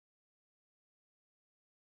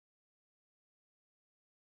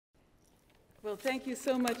Well, thank you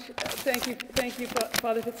so much. Thank you,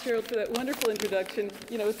 Father Fitzgerald, for that wonderful introduction.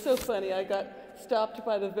 You know, it's so funny. I got stopped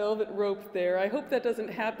by the velvet rope there. I hope that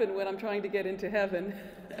doesn't happen when I'm trying to get into heaven.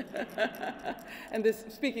 And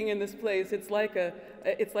speaking in this place, it's like a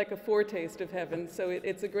foretaste of heaven. So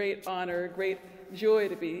it's a great honor, a great joy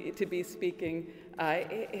to be speaking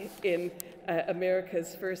in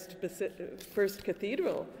America's first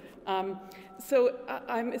cathedral. So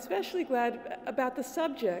I'm especially glad about the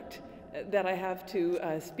subject that I have to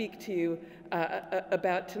speak to you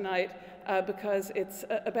about tonight, because it's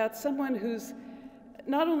about someone who's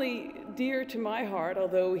not only dear to my heart,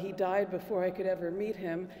 although he died before I could ever meet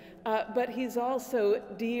him, but he's also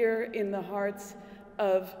dear in the hearts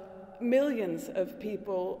of millions of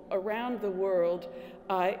people around the world,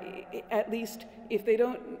 at least if they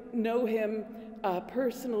don't know him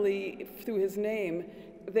personally through his name,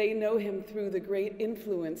 they know him through the great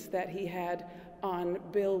influence that he had on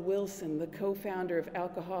Bill Wilson, the co-founder of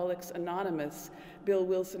Alcoholics Anonymous, Bill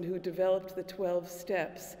Wilson, who developed the 12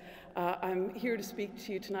 steps. I'm here to speak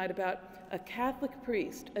to you tonight about a Catholic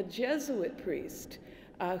priest, a Jesuit priest,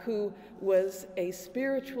 who was a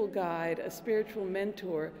spiritual guide, a spiritual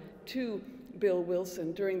mentor to Bill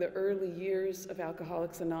Wilson during the early years of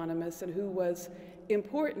Alcoholics Anonymous, and who was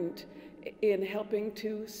important in helping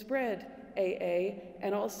to spread AA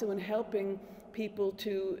and also in helping people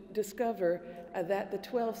to discover that the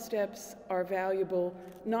 12 steps are valuable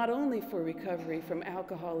not only for recovery from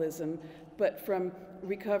alcoholism, but for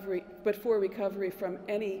recovery from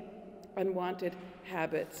any unwanted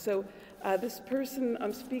habit. So this person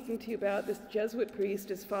I'm speaking to you about, this Jesuit priest,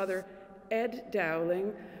 is Father Ed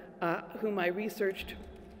Dowling, whom I researched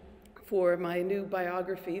for my new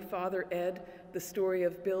biography, Father Ed, the Story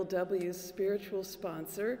of Bill W.'s Spiritual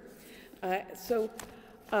Sponsor. The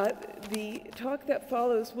talk that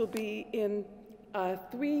follows will be in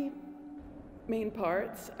three main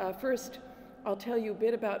parts. First, I'll tell you a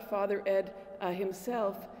bit about Father Ed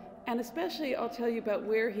himself, and especially I'll tell you about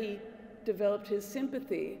where he developed his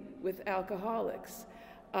sympathy with alcoholics.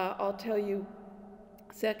 I'll tell you,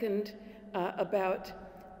 second, about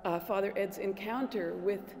Father Ed's encounter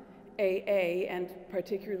with AA, and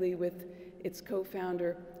particularly with its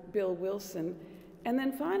co-founder, Bill Wilson. And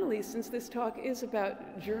then finally, since this talk is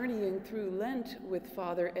about journeying through Lent with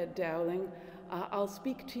Father Ed Dowling, I'll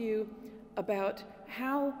speak to you about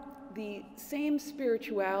how the same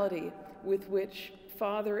spirituality with which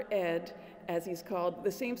Father Ed, as he's called,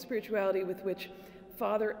 the same spirituality with which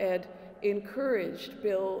Father Ed encouraged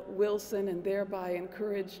Bill Wilson and thereby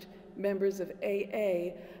encouraged members of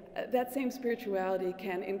AA, that same spirituality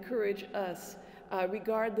can encourage us,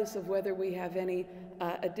 regardless of whether we have any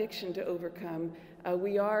addiction to overcome.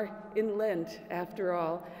 We are in Lent, after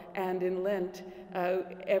all, and in Lent,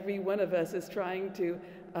 every one of us is trying to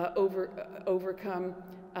overcome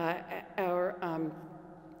our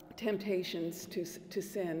temptations to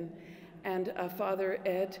sin. And Father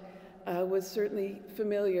Ed was certainly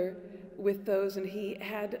familiar with those, and he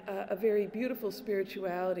had a very beautiful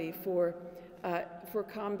spirituality for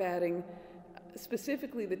combating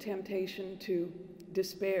specifically the temptation to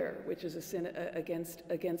despair, which is a sin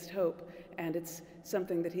against hope, and it's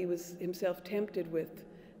something that he was himself tempted with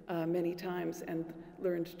many times and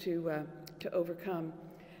learned to overcome.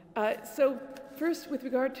 So first, with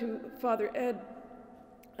regard to Father Ed,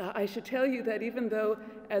 I should tell you that even though,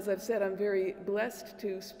 as I've said, I'm very blessed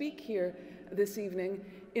to speak here this evening,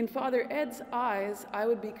 in Father Ed's eyes, I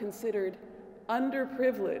would be considered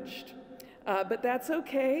underprivileged. But that's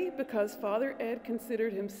okay, because Father Ed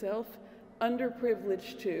considered himself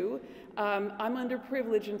underprivileged too. I'm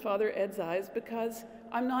underprivileged in Father Ed's eyes because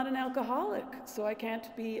I'm not an alcoholic, so I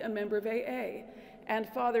can't be a member of AA. And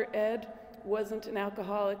Father Ed wasn't an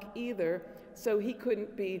alcoholic either, so he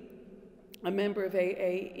couldn't be a member of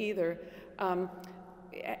AA either.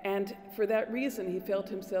 And for that reason, he felt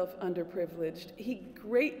himself underprivileged. He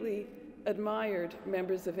greatly admired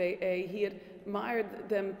members of AA. He admired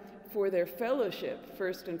them for their fellowship,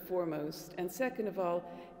 first and foremost. And second of all,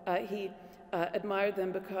 he admired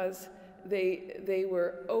them because they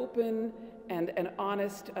were open and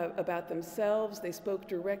honest about themselves. They spoke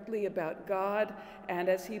directly about God. And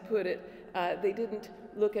as he put it, they didn't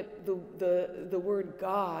look at the word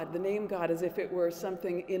God, the name God, as if it were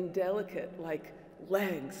something indelicate like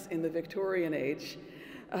legs in the Victorian age.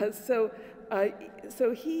 So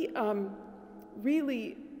he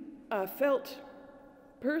really felt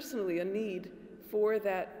personally a need for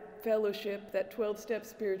that fellowship, that 12-step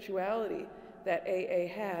spirituality that AA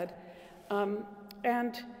had.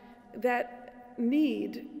 And that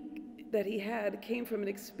need that he had came from an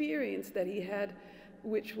experience that he had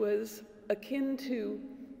which was akin to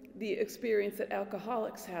the experience that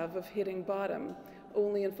alcoholics have of hitting bottom.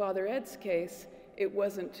 Only in Father Ed's case, it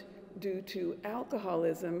wasn't due to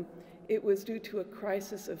alcoholism, it was due to a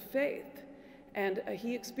crisis of faith. And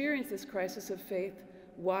he experienced this crisis of faith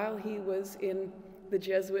while he was in the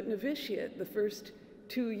Jesuit novitiate, the first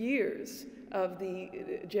 2 years of the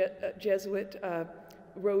Jesuit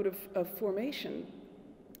road of formation.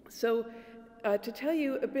 So to tell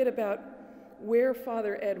you a bit about where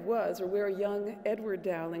Father Ed was, or where young Edward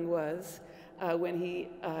Dowling was when he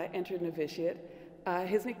entered novitiate,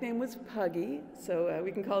 his nickname was Puggy, so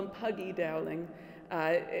we can call him Puggy Dowling.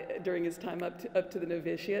 During his time up to the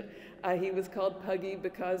novitiate. He was called Puggy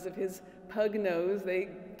because of his pug nose. They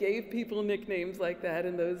gave people nicknames like that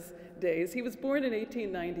in those days. He was born in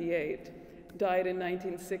 1898, died in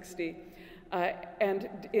 1960, and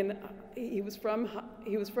he was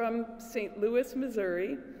from St. Louis,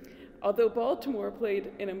 Missouri, although Baltimore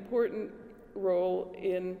played an important role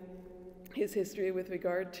in his history with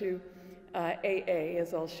regard to AA,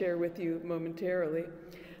 as I'll share with you momentarily.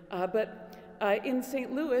 In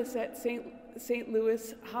St. Louis, at St.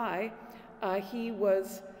 Louis High, he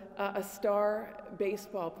was a star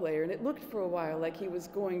baseball player, and it looked for a while like he was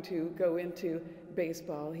going to go into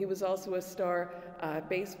baseball. He was also a star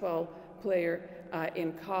baseball player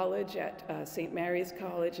in college at St. Mary's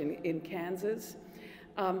College in Kansas.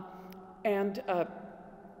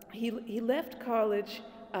 He left college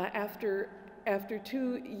after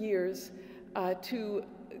 2 years to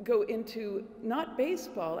go into, not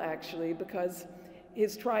baseball actually, because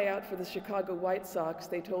his tryout for the Chicago White Sox,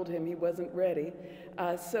 they told him he wasn't ready.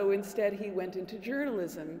 So instead he went into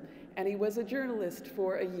journalism, and he was a journalist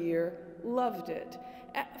for a year, loved it.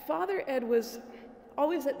 Father Ed was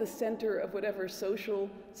always at the center of whatever social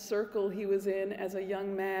circle he was in as a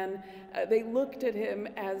young man. They looked at him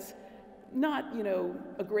as not,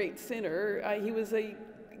 a great sinner. He was a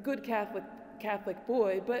good Catholic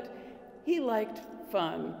boy, but he liked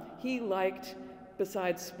fun. He liked,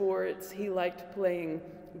 besides sports, he liked playing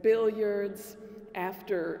billiards.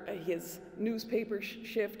 After his newspaper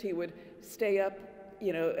shift, he would stay up,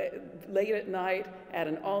 late at night at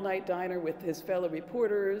an all-night diner with his fellow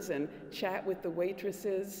reporters and chat with the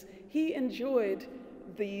waitresses. He enjoyed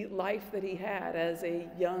the life that he had as a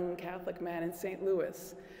young Catholic man in St.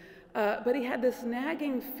 Louis. But he had this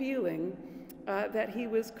nagging feeling that he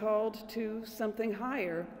was called to something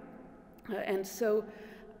higher. And so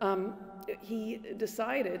he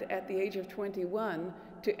decided at the age of 21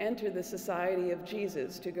 to enter the Society of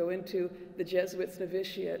Jesus, to go into the Jesuits'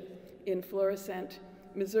 novitiate in Florissant,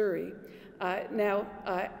 Missouri. At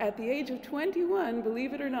the age of 21,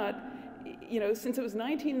 believe it or not, since it was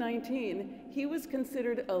 1919, he was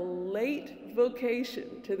considered a late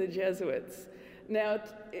vocation to the Jesuits. Now,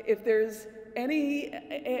 if there's any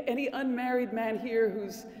unmarried man here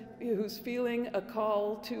who's feeling a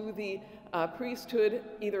call to the priesthood,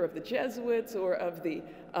 either of the Jesuits or of the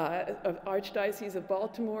Archdiocese of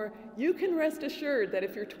Baltimore, you can rest assured that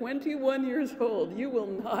if you're 21 years old, you will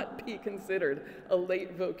not be considered a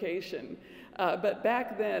late vocation. But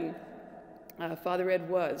back then, Father Ed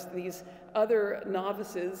was. These other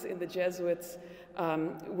novices in the Jesuits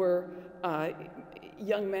were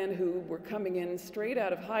young men who were coming in straight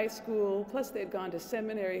out of high school, plus they'd gone to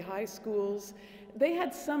seminary, high schools. They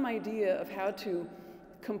had some idea of how to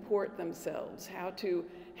comport themselves, how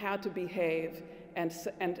to behave, and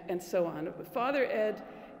so on. But Father Ed,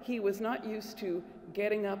 he was not used to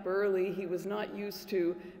getting up early. He was not used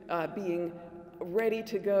to being ready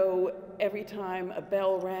to go every time a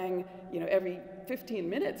bell rang, every 15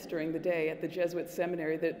 minutes during the day at the Jesuit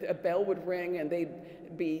seminary, that a bell would ring and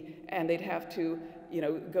they'd have to,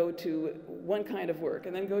 go to one kind of work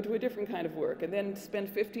and then go to a different kind of work and then spend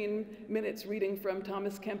 15 minutes reading from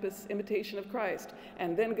Thomas Kempis' Imitation of Christ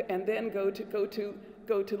and then go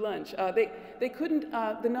to lunch. They couldn't.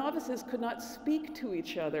 The novices could not speak to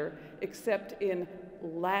each other except in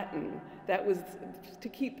Latin. That was to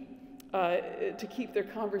keep their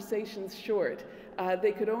conversations short.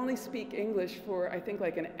 They could only speak English for, I think,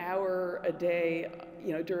 like an hour a day,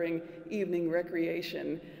 during evening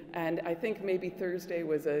recreation. And I think maybe Thursday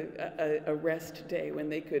was a rest day when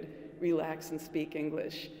they could relax and speak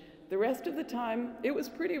English. The rest of the time, it was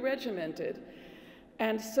pretty regimented.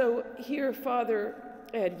 And so here Father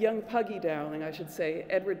Ed, young Puggy Dowling, I should say,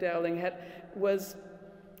 Edward Dowling, was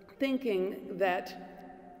thinking that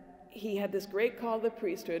he had this great call to the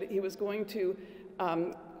priesthood. He was going to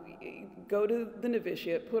go to the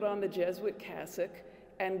novitiate, put on the Jesuit cassock,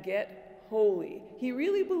 and get holy. He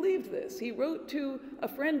really believed this. He wrote to a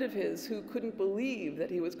friend of his who couldn't believe that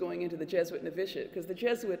he was going into the Jesuit novitiate, because the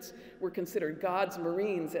Jesuits were considered God's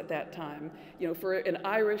Marines at that time. You know, for an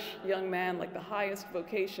Irish young man, like the highest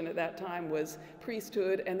vocation at that time was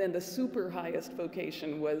priesthood, and then the super highest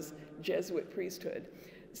vocation was Jesuit priesthood.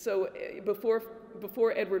 So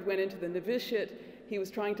before Edward went into the novitiate, he was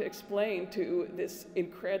trying to explain to this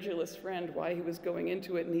incredulous friend why he was going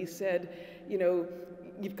into it, and he said, you know,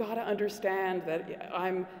 you've got to understand that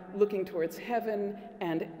I'm looking towards heaven,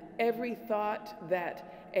 and every thought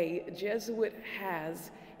that a Jesuit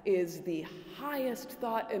has is the highest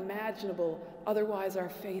thought imaginable, otherwise our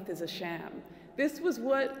faith is a sham. This was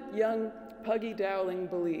what young Puggy Dowling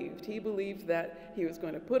believed. He believed that he was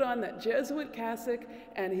going to put on that Jesuit cassock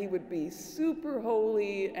and he would be super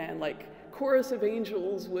holy, and like chorus of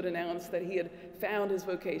angels would announce that he had found his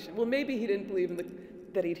vocation. Well, maybe he didn't believe in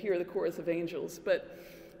that he'd hear the chorus of angels, but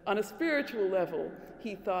on a spiritual level,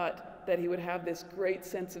 he thought that he would have this great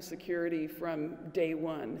sense of security from day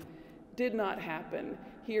one. Did not happen.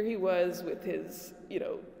 Here he was with his, you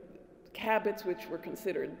know, habits which were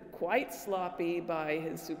considered quite sloppy by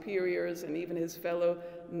his superiors and even his fellow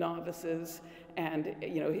novices, and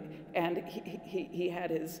you know, and he had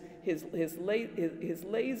his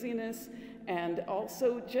laziness, and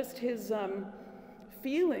also just his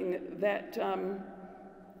feeling that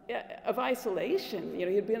of isolation. You know,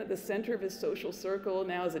 he had been at the center of his social circle.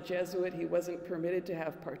 Now as a Jesuit, he wasn't permitted to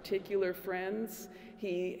have particular friends.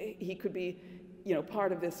 He could be, you know,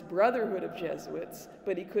 part of this brotherhood of Jesuits,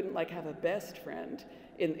 but he couldn't like have a best friend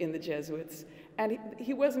in the Jesuits. And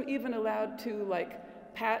he wasn't even allowed to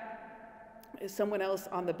like pat someone else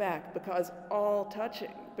on the back, because all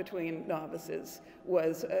touching between novices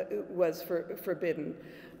was forbidden.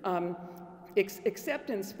 Except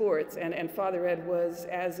in sports, and Father Ed was,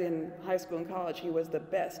 as in high school and college, he was the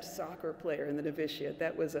best soccer player in the novitiate.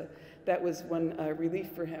 That was one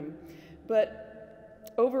relief for him.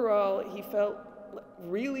 But overall, he felt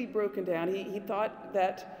really broken down. He thought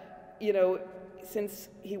that, you know, since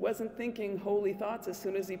he wasn't thinking holy thoughts as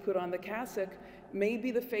soon as he put on the cassock,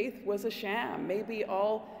 maybe the faith was a sham. Maybe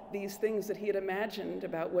all these things that he had imagined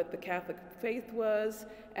about what the Catholic faith was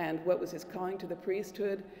and what was his calling to the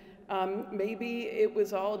priesthood, maybe it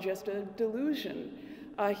was all just a delusion.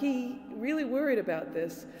 He really worried about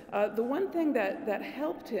this. The one thing that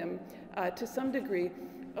helped him to some degree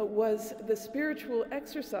was the spiritual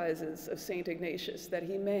exercises of St. Ignatius that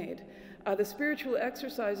he made. The spiritual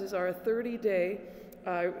exercises are a 30-day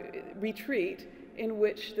retreat in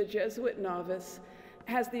which the Jesuit novice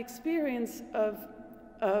has the experience of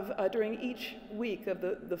during each week of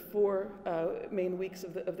the four main weeks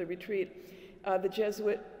of the retreat, the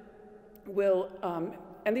Jesuit will,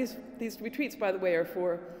 and these retreats, by the way, are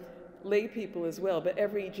for lay people as well, but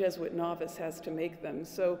every Jesuit novice has to make them.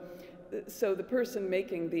 So the person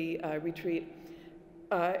making the retreat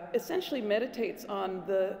essentially meditates on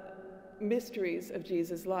the mysteries of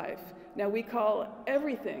Jesus' life. Now, we call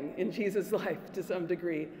everything in Jesus' life to some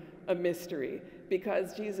degree a mystery,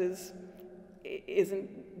 because Jesus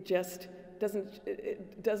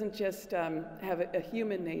doesn't just have a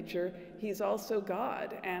human nature. He's also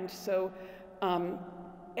God. And so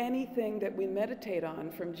anything that we meditate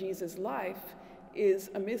on from Jesus' life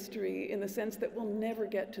is a mystery in the sense that we'll never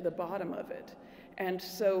get to the bottom of it. And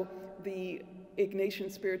so the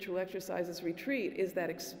Ignatian Spiritual Exercises Retreat is that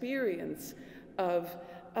experience of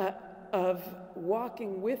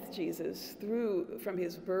walking with Jesus through, from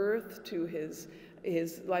his birth to his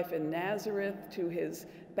life in Nazareth, to his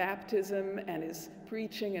baptism and his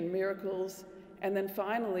preaching and miracles. And then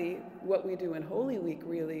finally, what we do in Holy Week,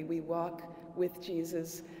 really, we walk with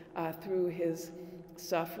Jesus through his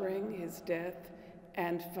suffering, his death,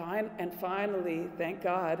 and finally, thank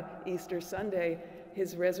God, Easter Sunday,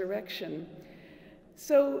 his resurrection.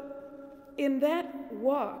 So in that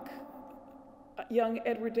walk, young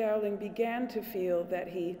Edward Dowling began to feel that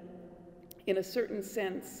he, in a certain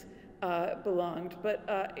sense, belonged, but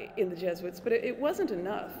in the Jesuits, but it wasn't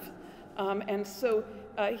enough. And so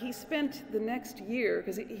he spent the next year,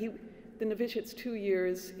 because the novitiate's 2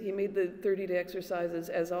 years, he made the 30-day exercises,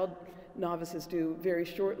 as all novices do, very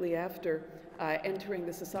shortly after entering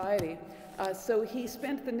the society. So he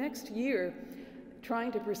spent the next year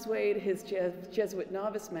trying to persuade his Jesuit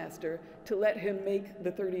novice master to let him make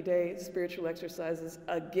the 30-day spiritual exercises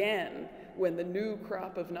again when the new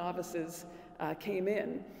crop of novices came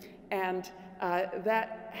in. And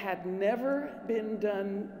that had never been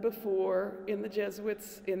done before in the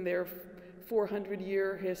Jesuits in their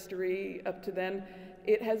 400-year history up to then.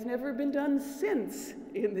 It has never been done since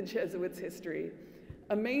in the Jesuits' history.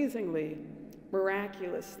 Amazingly,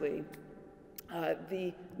 miraculously,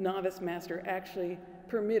 the novice master actually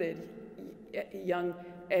permitted young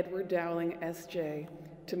Edward Dowling, S.J.,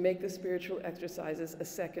 to make the spiritual exercises a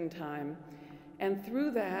second time. And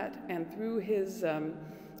through that, and through his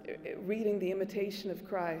reading The Imitation of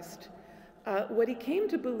Christ, what he came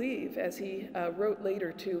to believe, as he wrote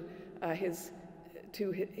later to his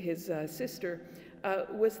sister,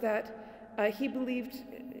 was that he believed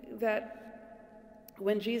that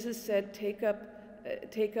when Jesus said, "Take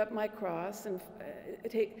up my cross," and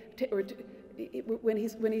when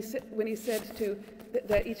he said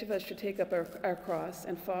that each of us should take up our cross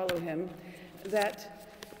and follow him, that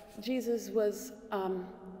Jesus was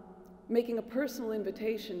making a personal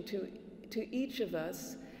invitation to each of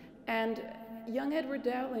us. And young Edward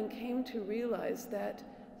Dowling came to realize that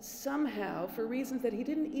somehow, for reasons that he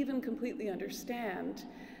didn't even completely understand,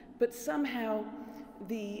 but somehow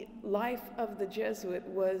the life of the Jesuit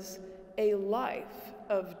was a life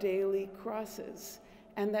of daily crosses,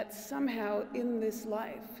 and that somehow in this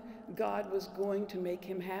life God was going to make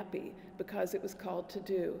him happy because it was called to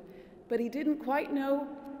do. But he didn't quite know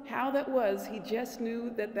how that was. He just knew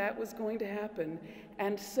that that was going to happen.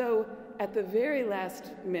 And so at the very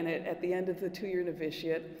last minute, at the end of the 2-year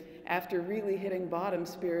novitiate, after really hitting bottom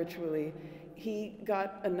spiritually, he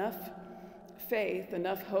got enough faith,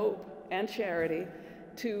 enough hope and charity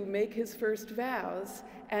to make his first vows.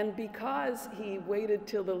 And because he waited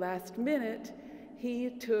till the last minute, he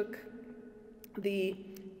took the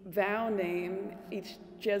vow name. Each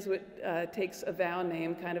Jesuit takes a vow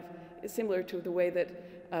name, kind of similar to the way that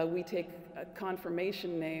we take a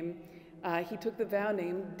confirmation name. He took the vow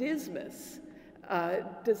name Dismas.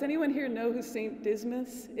 Does anyone here know who Saint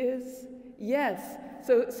Dismas is? Yes.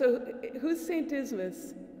 So who's Saint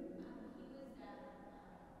Dismas?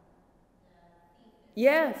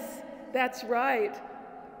 Yes, that's right.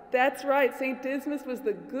 That's right. Saint Dismas was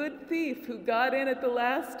the good thief who got in at the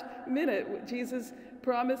last minute. Jesus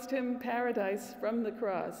promised him paradise from the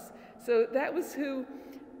cross. So that was who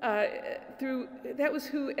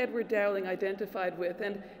Edward Dowling identified with,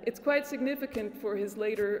 and it's quite significant for his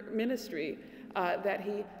later ministry that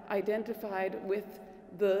he identified with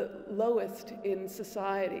the lowest in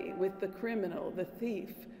society, with the criminal, the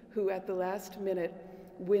thief, who at the last minute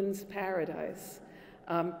wins paradise.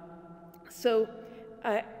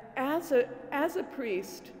 As a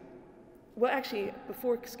priest, well, actually,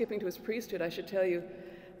 before skipping to his priesthood, I should tell you,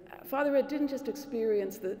 Father Ed didn't just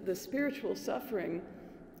experience the spiritual suffering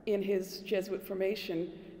in his Jesuit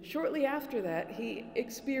formation. Shortly after that, he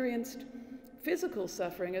experienced physical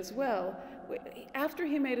suffering as well. After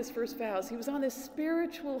he made his first vows, he was on this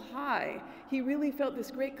spiritual high. He really felt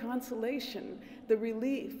this great consolation, the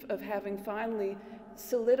relief of having finally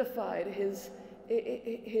solidified his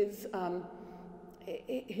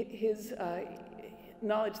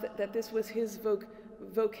knowledge that this was his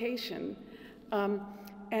vocation.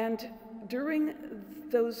 And during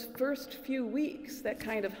those first few weeks, that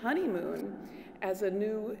kind of honeymoon as a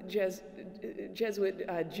new Jesuit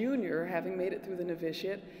junior, having made it through the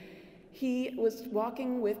novitiate, he was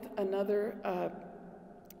walking with another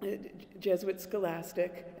Jesuit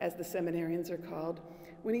scholastic, as the seminarians are called,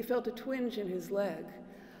 when he felt a twinge in his leg.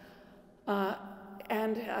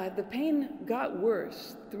 The pain got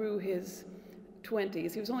worse through his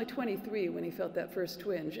 20s. He was only 23 when he felt that first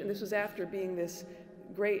twinge, and this was after being this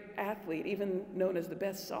great athlete, even known as the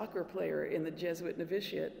best soccer player in the Jesuit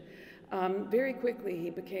novitiate. Very quickly, he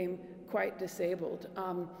became quite disabled,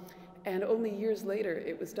 and only years later,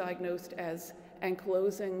 it was diagnosed as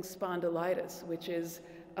ankylosing spondylitis, which is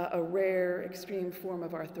a rare, extreme form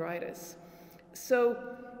of arthritis. So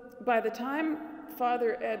by the time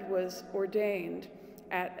Father Ed was ordained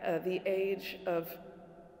at the age of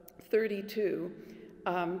 32,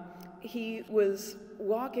 he was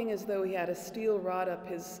walking as though he had a steel rod up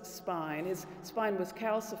his spine. His spine was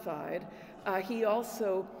calcified. He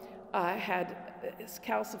also had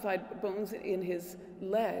calcified bones in his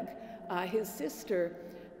leg. His sister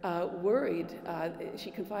worried,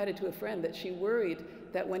 she confided to a friend that she worried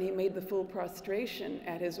that when he made the full prostration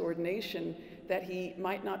at his ordination, that he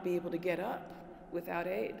might not be able to get up without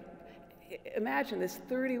aid. Imagine this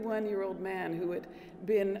 31-year-old man who had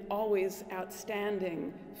been always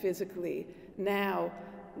outstanding physically, now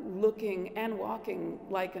looking and walking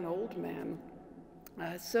like an old man.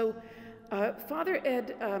 Father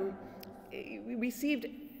Ed received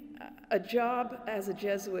a job as a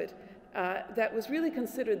Jesuit that was really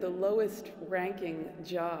considered the lowest ranking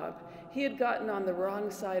job. He had gotten on the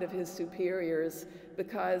wrong side of his superiors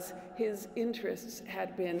because his interests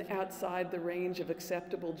had been outside the range of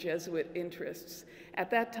acceptable Jesuit interests. At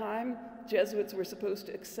that time, Jesuits were supposed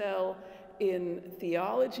to excel in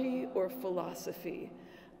theology or philosophy.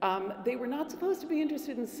 They were not supposed to be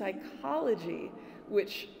interested in psychology,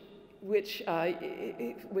 which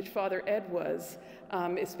Father Ed was.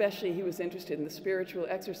 Especially he was interested in the spiritual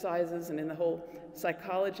exercises and in the whole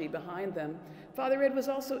psychology behind them. Father Ed was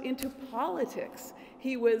also into politics.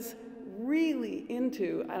 He was really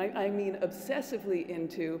into, and I mean obsessively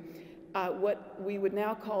into, what we would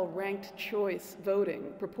now call ranked choice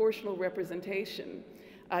voting, proportional representation.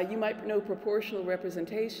 You might know proportional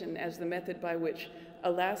representation as the method by which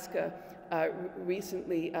Alaska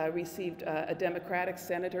recently received a Democratic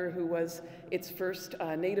senator who was its first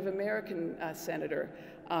Native American senator.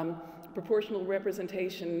 Proportional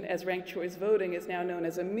representation as ranked choice voting is now known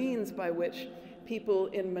as a means by which people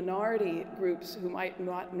in minority groups who might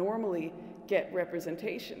not normally get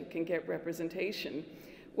representation can get representation.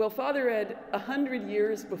 Well, Father Ed, 100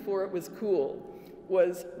 years before it was cool,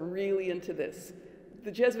 was really into this.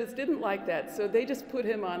 The Jesuits didn't like that, so they just put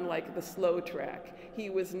him on like the slow track. He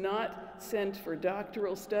was not sent for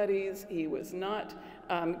doctoral studies. He was not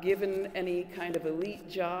given any kind of elite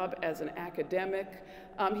job as an academic.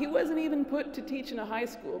 He wasn't even put to teach in a high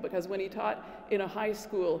school, because when he taught in a high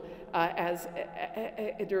school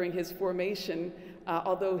during his formation,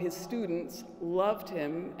 although his students loved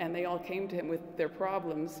him and they all came to him with their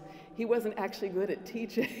problems, he wasn't actually good at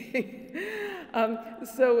teaching.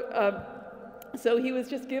 So he was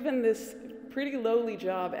just given this pretty lowly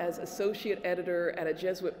job as associate editor at a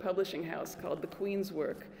Jesuit publishing house called the Queen's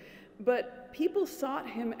Work. But people sought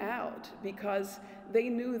him out because they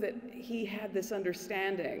knew that he had this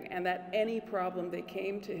understanding and that any problem they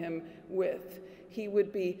came to him with, he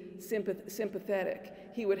would be sympathetic.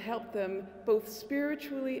 He would help them both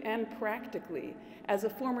spiritually and practically. As a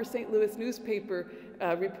former St. Louis newspaper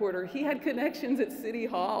reporter, he had connections at City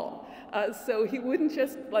Hall. So he wouldn't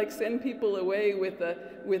just like send people away with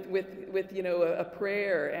a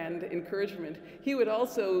prayer and encouragement. He would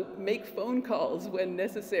also make phone calls when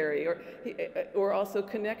necessary, or also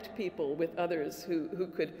connect people with others who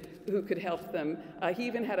could help them. He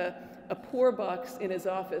even had a poor box in his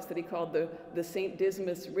office that he called the St.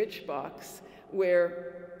 Dismas Rich Box,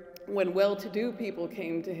 where when well-to-do people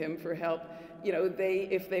came to him for help, they,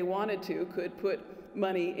 if they wanted to, could put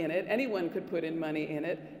money in it. Anyone could put in money in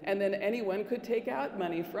it, and then anyone could take out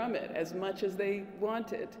money from it as much as they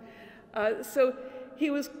wanted. So he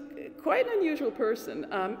was quite an unusual person,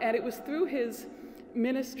 and it was through his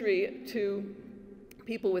ministry to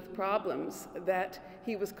people with problems that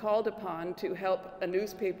he was called upon to help a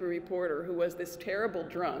newspaper reporter who was this terrible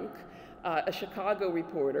drunk, a Chicago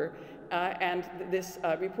reporter, and this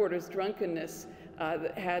reporter's drunkenness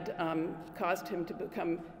had caused him to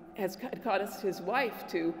has caused his wife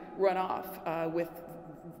to run off with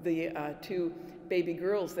the two baby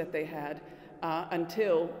girls that they had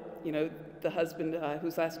until, the husband,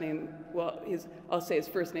 whose last name, well, I'll say his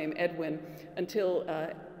first name, Edwin, until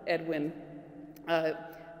Edwin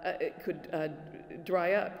could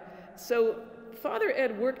dry up. So Father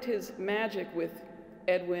Ed worked his magic with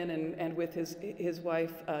Edwin and with his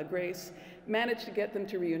wife, Grace, managed to get them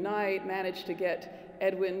to reunite, managed to get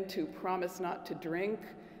Edwin to promise not to drink.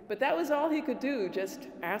 But that was all he could do, just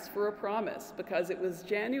ask for a promise, because it was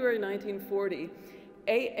January 1940,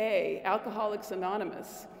 AA, Alcoholics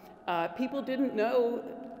Anonymous. People didn't know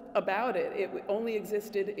about it. It only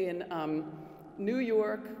existed in New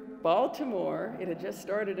York, Baltimore. It had just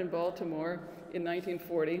started in Baltimore in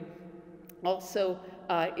 1940. Also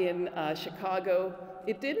in Chicago.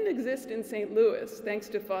 It didn't exist in St. Louis. Thanks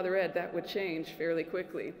to Father Ed, that would change fairly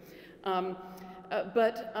quickly.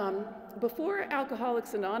 Before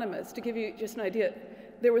Alcoholics Anonymous, to give you just an idea,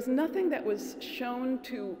 there was nothing that was shown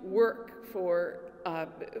to work for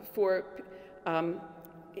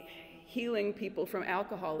healing people from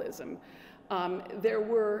alcoholism. There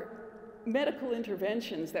were medical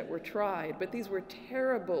interventions that were tried, but these were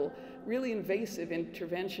terrible, really invasive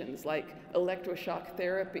interventions like electroshock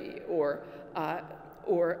therapy or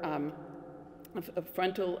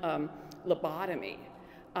frontal lobotomy.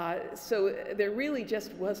 So there really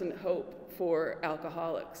just wasn't hope for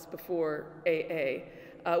alcoholics before AA.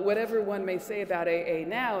 Whatever one may say about AA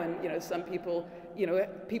now, and some people,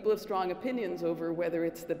 people have strong opinions over whether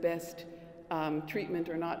it's the best treatment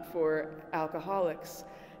or not for alcoholics.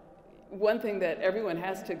 One thing that everyone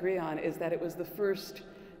has to agree on is that it was the first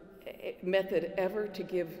method ever to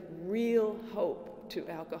give real hope to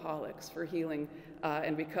alcoholics for healing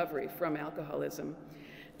and recovery from alcoholism.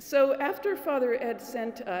 So after Father Ed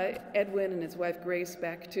sent Edwin and his wife Grace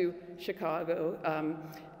back to Chicago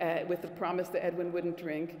with the promise that Edwin wouldn't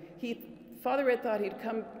drink, Father Ed thought he'd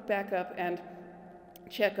come back up and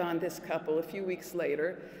check on this couple a few weeks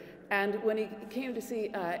later. And when he came to see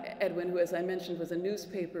Edwin, who, as I mentioned, was a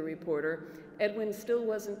newspaper reporter, Edwin still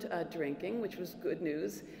wasn't drinking, which was good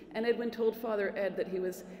news. And Edwin told Father Ed that he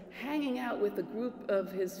was hanging out with a group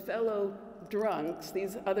of his fellow drunks,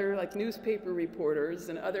 these other like newspaper reporters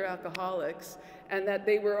and other alcoholics, and that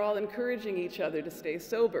they were all encouraging each other to stay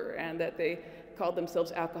sober, and that they called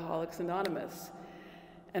themselves Alcoholics Anonymous.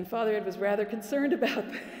 And Father Ed was rather concerned about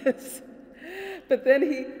this. But then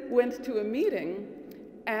he went to a meeting,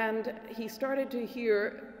 and he started to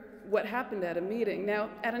hear what happened at a meeting. Now,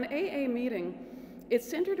 at an AA meeting, it's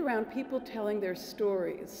centered around people telling their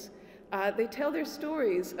stories. They tell their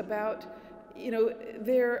stories about,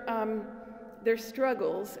 their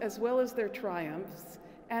struggles as well as their triumphs,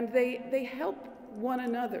 and they help one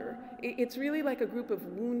another. It's really like a group of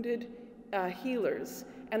wounded healers,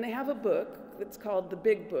 and they have a book that's called The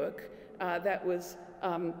Big Book that was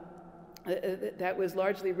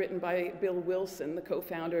largely written by Bill Wilson, the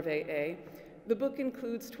co-founder of AA. The book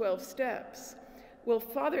includes 12 steps. Well,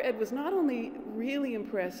 Father Ed was not only really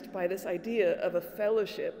impressed by this idea of a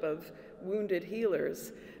fellowship of wounded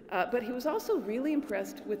healers, but he was also really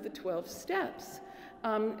impressed with the 12 steps,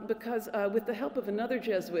 because with the help of another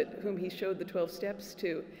Jesuit whom he showed the 12 steps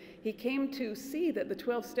to, he came to see that the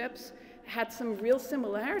 12 steps had some real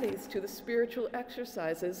similarities to the spiritual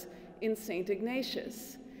exercises in St.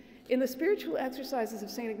 Ignatius. In the spiritual exercises of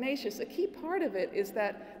St. Ignatius, a key part of it is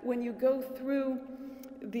that when you go through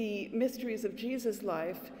the mysteries of Jesus'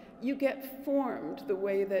 life, you get formed the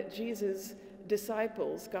way that Jesus'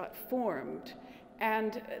 disciples got formed.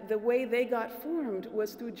 And the way they got formed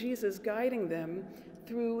was through Jesus guiding them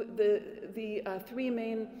through the three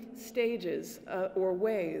main stages or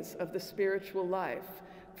ways of the spiritual life.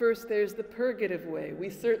 First, there's the purgative way. We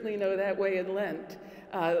certainly know that way in Lent,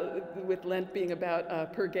 with Lent being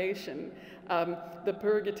about purgation. The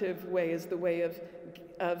purgative way is the way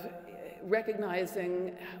of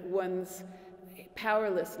recognizing one's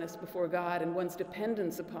powerlessness before God and one's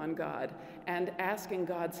dependence upon God, and asking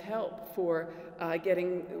God's help for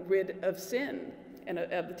getting rid of sin and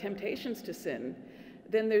of the temptations to sin.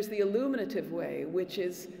 Then there's the illuminative way, which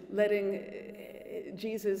is letting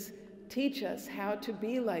Jesus teach us how to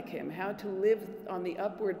be like him, how to live on the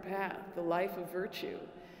upward path, the life of virtue.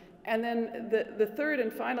 And then the third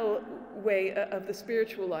and final way of the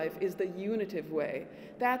spiritual life is the unitive way.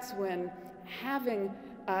 That's when having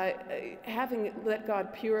let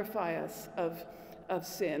God purify us of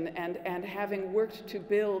sin and having worked to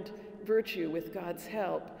build virtue with God's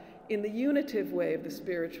help, in the unitive way of the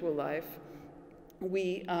spiritual life,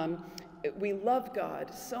 we love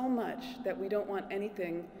God so much that we don't want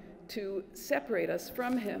anything to separate us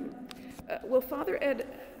from him. Well, Father Ed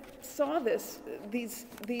saw these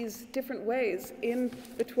different ways in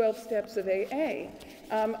the 12 steps of AA.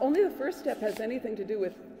 Only the first step has anything to do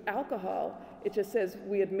with alcohol. It just says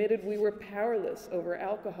we admitted we were powerless over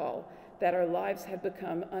alcohol, that our lives had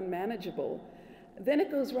become unmanageable. Then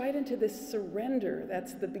it goes right into this surrender.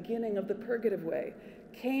 That's the beginning of the purgative way.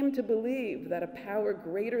 Came to believe that a power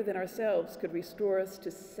greater than ourselves could restore us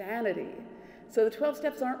to sanity. So the 12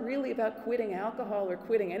 steps aren't really about quitting alcohol or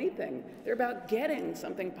quitting anything. They're about getting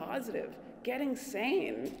something positive, getting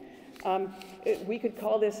sane. We could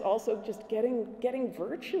call this also just getting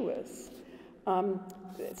virtuous.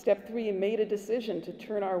 Step 3, made a decision to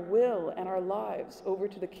turn our will and our lives over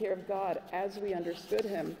to the care of God as we understood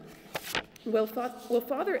him. Well,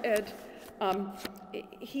 Father Ed,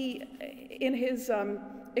 he, in his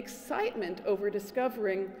excitement over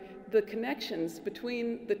discovering the connections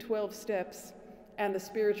between the 12 steps and the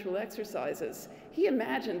spiritual exercises, he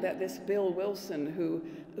imagined that this Bill Wilson, who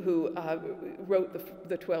wrote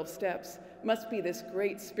the 12 steps, must be this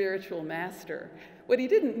great spiritual master. What he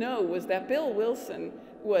didn't know was that Bill Wilson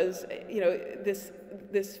was,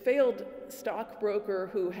 this failed stockbroker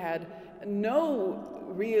who had no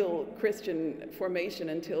real Christian formation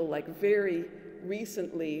until like very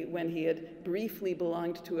recently, when he had briefly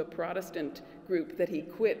belonged to a Protestant group that he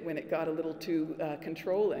quit when it got a little too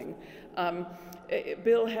controlling.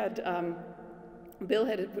 Bill had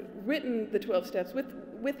written the 12 steps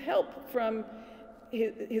with help from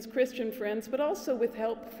his Christian friends, but also with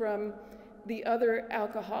help from the other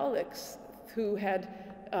alcoholics who had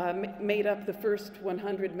made up the first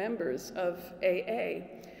 100 members of AA.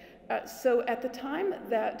 So at the time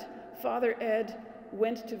that Father Ed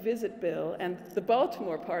went to visit Bill, and the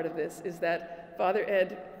Baltimore part of this is that Father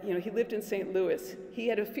Ed, he lived in St. Louis. He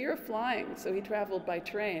had a fear of flying, so he traveled by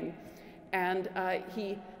train. And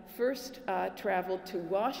he first traveled to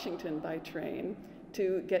Washington by train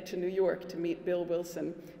to get to New York to meet Bill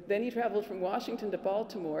Wilson. Then he traveled from Washington to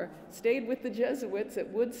Baltimore, stayed with the Jesuits at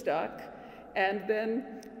Woodstock, and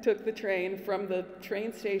then took the train from the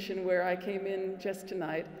train station where I came in just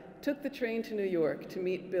tonight, took the train to New York to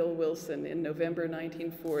meet Bill Wilson in November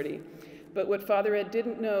 1940. But what Father Ed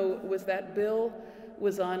didn't know was that Bill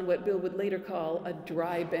was on what Bill would later call a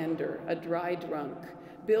dry bender, a dry drunk.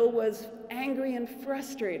 Bill was angry and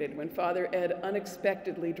frustrated when Father Ed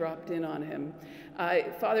unexpectedly dropped in on him.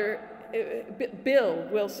 Bill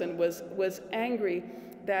Wilson was angry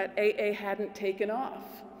that AA hadn't taken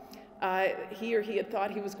off. He had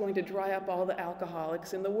thought he was going to dry up all the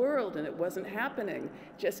alcoholics in the world, and it wasn't happening,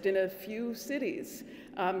 just in a few cities.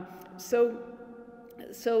 So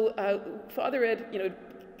Father Ed,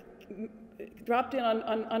 dropped in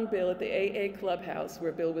on Bill at the AA clubhouse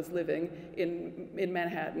where Bill was living in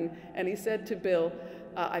Manhattan, and he said to Bill,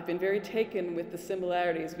 I've been very taken with the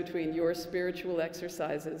similarities between your spiritual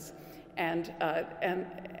exercises and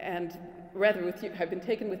rather with you, I've been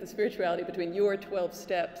taken with the spirituality between your 12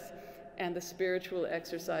 steps and the spiritual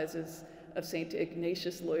exercises of St.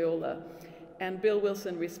 Ignatius Loyola. And Bill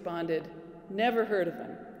Wilson responded, never heard of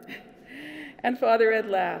him. And Father Ed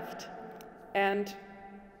laughed. And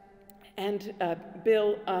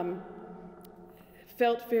Bill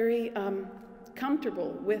felt very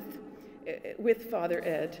comfortable with Father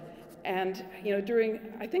Ed. And during,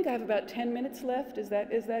 I think I have about 10 minutes left. Is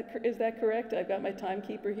that correct? I've got my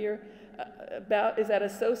timekeeper here. Is that a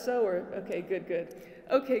so-so or okay? Good.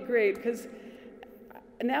 Okay, great. Because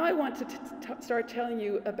now I want to start telling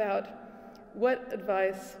you about what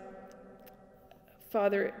advice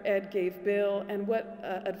Father Ed gave Bill and what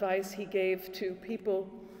advice he gave to people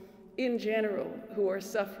in general who are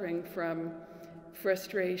suffering from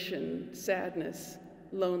frustration, sadness,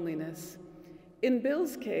 loneliness. In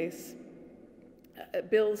Bill's case,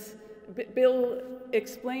 Bill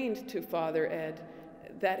explained to Father Ed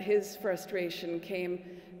that his frustration came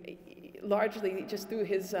largely just through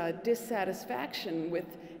his dissatisfaction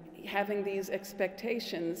with having these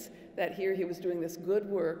expectations that here he was doing this good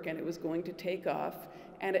work and it was going to take off,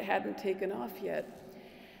 and it hadn't taken off yet.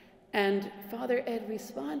 And Father Ed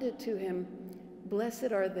responded to him,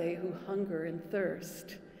 "Blessed are they who hunger and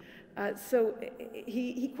thirst." So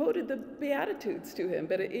he quoted the Beatitudes to him,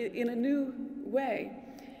 but in a new way.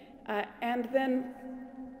 And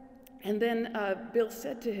then Bill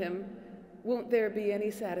said to him, "Won't there be any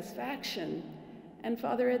satisfaction?" And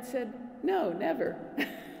Father Ed said, "No, never."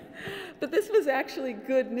 But this was actually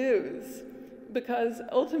good news, because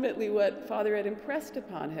ultimately what Father Ed impressed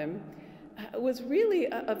upon him was really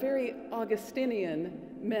a very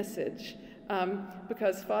Augustinian message,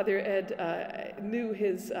 because Father Ed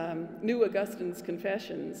knew Augustine's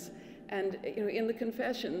Confessions, and in the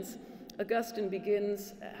Confessions, Augustine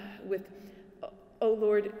begins with, "O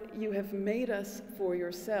Lord, you have made us for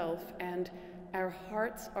yourself, and our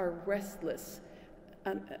hearts are restless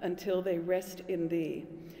until they rest in thee."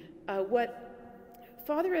 What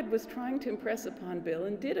Father Ed was trying to impress upon Bill,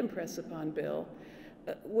 and did impress upon Bill,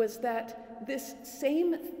 was that this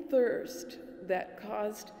same thirst that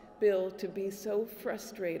caused Bill to be so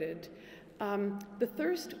frustrated, the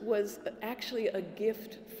thirst was actually a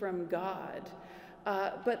gift from God.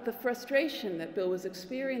 But the frustration that Bill was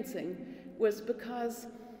experiencing was because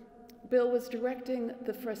Bill was directing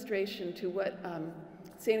the frustration to what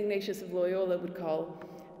St. Ignatius of Loyola would call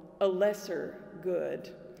a lesser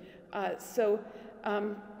good. So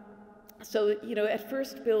at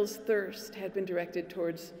first Bill's thirst had been directed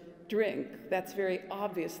towards drink. That's very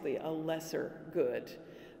obviously a lesser good.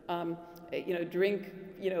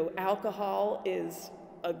 Alcohol is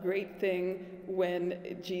a great thing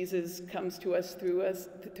when Jesus comes to us through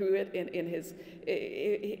it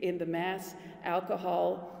in the Mass.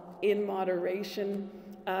 Alcohol in moderation,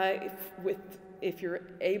 if you're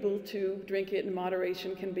able to drink it in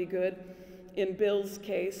moderation, can be good. In Bill's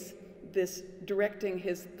case, this directing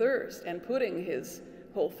his thirst and putting his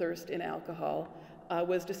whole thirst in alcohol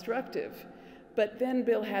was destructive. But then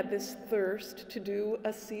Bill had this thirst to do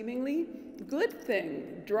a seemingly good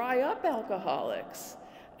thing, dry up alcoholics,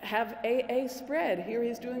 have AA spread. Here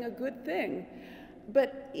he's doing a good thing.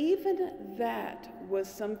 But even that was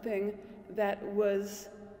something that was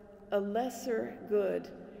a lesser good,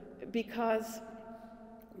 because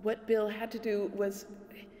what Bill had to do was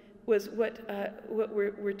what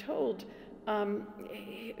we're told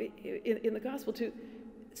in the gospel, to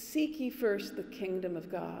seek ye first the kingdom of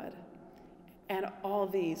God, and all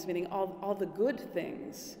these, meaning all the good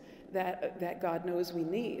things that God knows we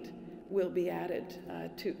need, will be added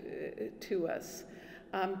to us.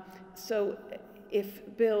 So if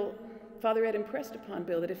Father Ed impressed upon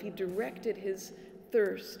Bill that if he directed his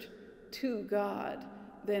thirst to God,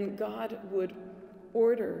 then God would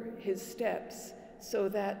order his steps so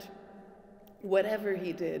that whatever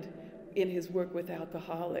he did in his work with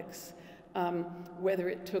alcoholics, whether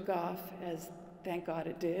it took off, as thank God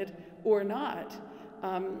it did, or not,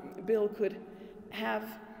 Bill could have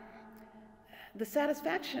the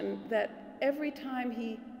satisfaction that every time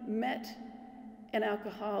he met an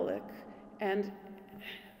alcoholic and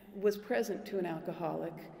was present to an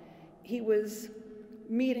alcoholic, he was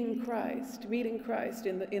meeting Christ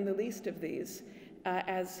in the least of these,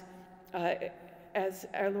 as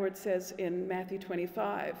our Lord says in Matthew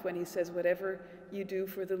 25, when he says, whatever you do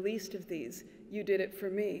for the least of these, you did it for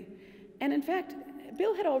me. And in fact,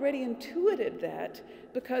 Bill had already intuited that,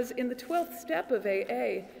 because in the 12th step of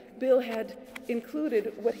AA, Bill had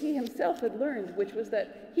included what he himself had learned, which was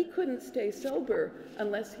that he couldn't stay sober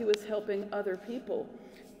unless he was helping other people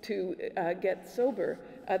to get sober.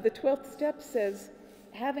 The 12th step says,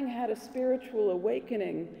 having had a spiritual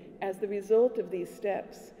awakening as the result of these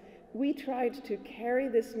steps, we tried to carry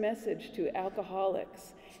this message to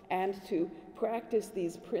alcoholics and to practice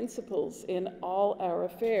these principles in all our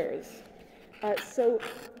affairs. So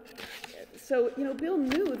Bill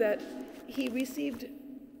knew that he received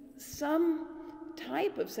some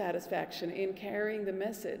type of satisfaction in carrying the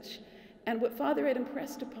message. And what Father Ed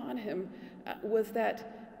impressed upon him was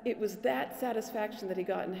that it was that satisfaction that he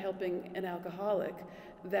got in helping an alcoholic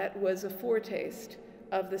that was a foretaste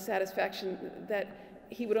of the satisfaction that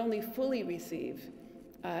he would only fully receive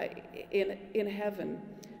in heaven.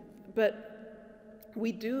 But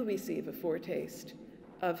we do receive a foretaste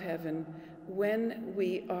of heaven when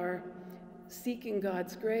we are seeking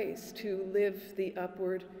God's grace to live the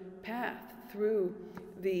upward path through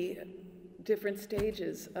the different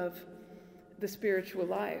stages of the spiritual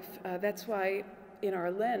life. That's why in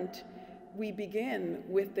our Lent, we begin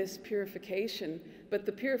with this purification, but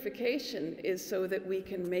the purification is so that we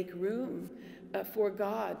can make room for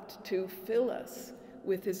God to fill us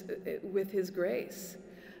with his grace.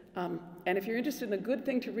 And if you're interested in a good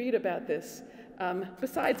thing to read about this,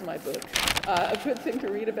 besides my book, a good thing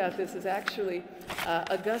to read about this is actually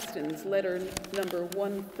Augustine's letter number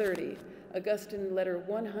 130. Augustine letter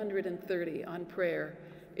 130 on prayer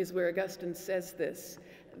is where Augustine says this,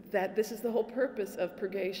 that this is the whole purpose of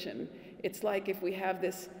purgation. It's like if we have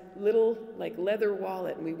this little leather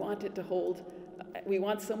wallet and we want it to hold, we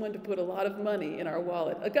want someone to put a lot of money in our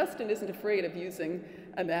wallet. Augustine isn't afraid of using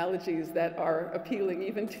analogies that are appealing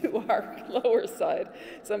even to our lower side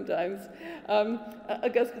sometimes.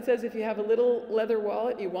 Augustine says if you have a little leather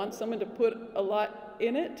wallet, you want someone to put a lot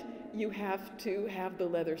in it, you have to have the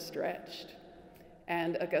leather stretched.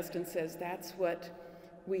 And Augustine says that's what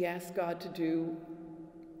we ask God to do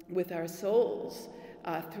with our souls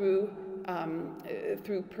through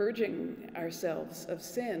purging ourselves of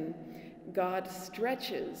sin. God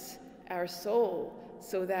stretches our soul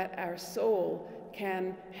so that our soul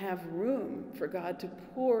can have room for God to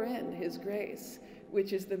pour in his grace,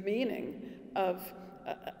 which is the meaning of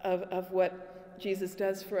what Jesus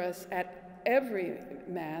does for us at every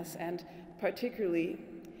Mass, and particularly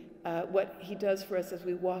what he does for us as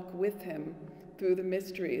we walk with him through the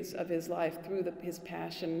mysteries of his life, through his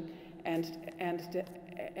passion and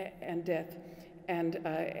death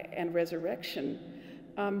and resurrection.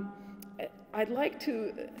 I'd like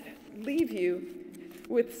to leave you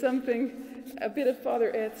with something, a bit of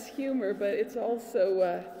Father Ed's humor, but it's also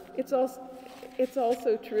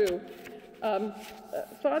true.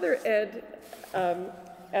 Father Ed,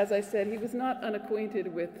 as I said, he was not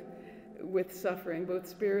unacquainted with suffering, both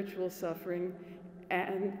spiritual suffering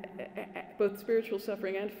and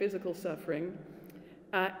physical suffering.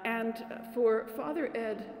 And for Father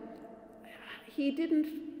Ed, he didn't,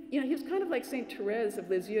 he was kind of like Saint Therese of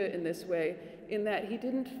Lisieux in this way, in that he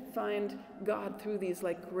didn't find God through these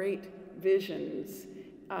great visions.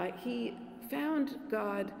 He found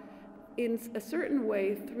God in a certain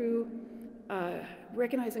way through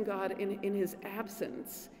recognizing God in his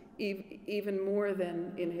absence, even more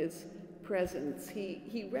than in his presence.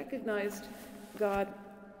 He recognized God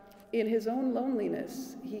in his own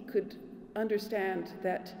loneliness. He could understand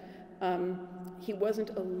that he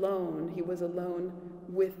wasn't alone. He was alone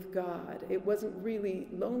with God. It wasn't really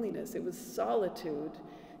loneliness. It was solitude.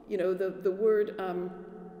 The word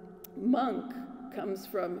monk comes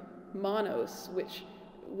from monos, which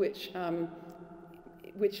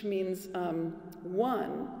means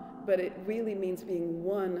one, but it really means being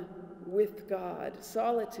one with God.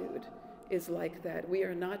 Solitude is like that. We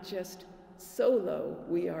are not just solo,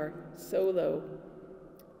 we are solo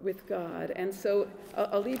with God. And so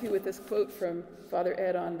I'll leave you with this quote from Father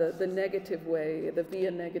Ed on the negative way, the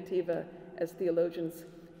via negativa, as theologians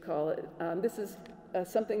call it. This is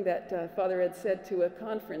something that Father Ed said to a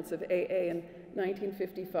conference of AA in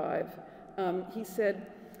 1955. He said,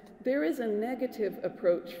 "There is a negative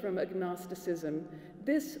approach from agnosticism.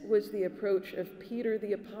 This was the approach of Peter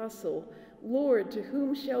the Apostle. Lord, to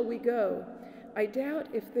whom shall we go?" I doubt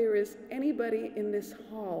if there is anybody in this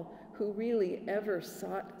hall who really ever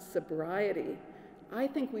sought sobriety. I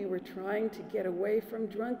think we were trying to get away from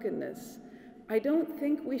drunkenness. I don't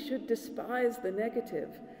think we should despise the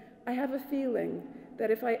negative. I have a feeling that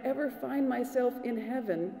if I ever find myself in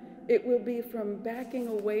heaven, it will be from backing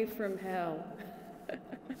away from hell.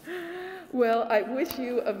 Well, I wish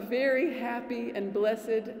you a very happy and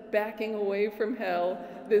blessed backing away from hell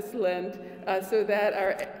this Lent, so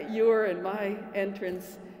that your and my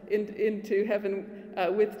entrance into heaven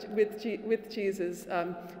with Jesus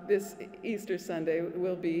this Easter Sunday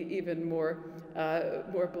will be even more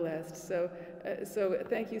blessed. So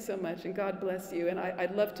thank you so much, and God bless you. And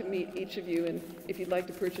I'd love to meet each of you, and if you'd like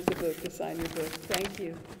to purchase a book, to sign your book. Thank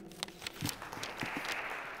you.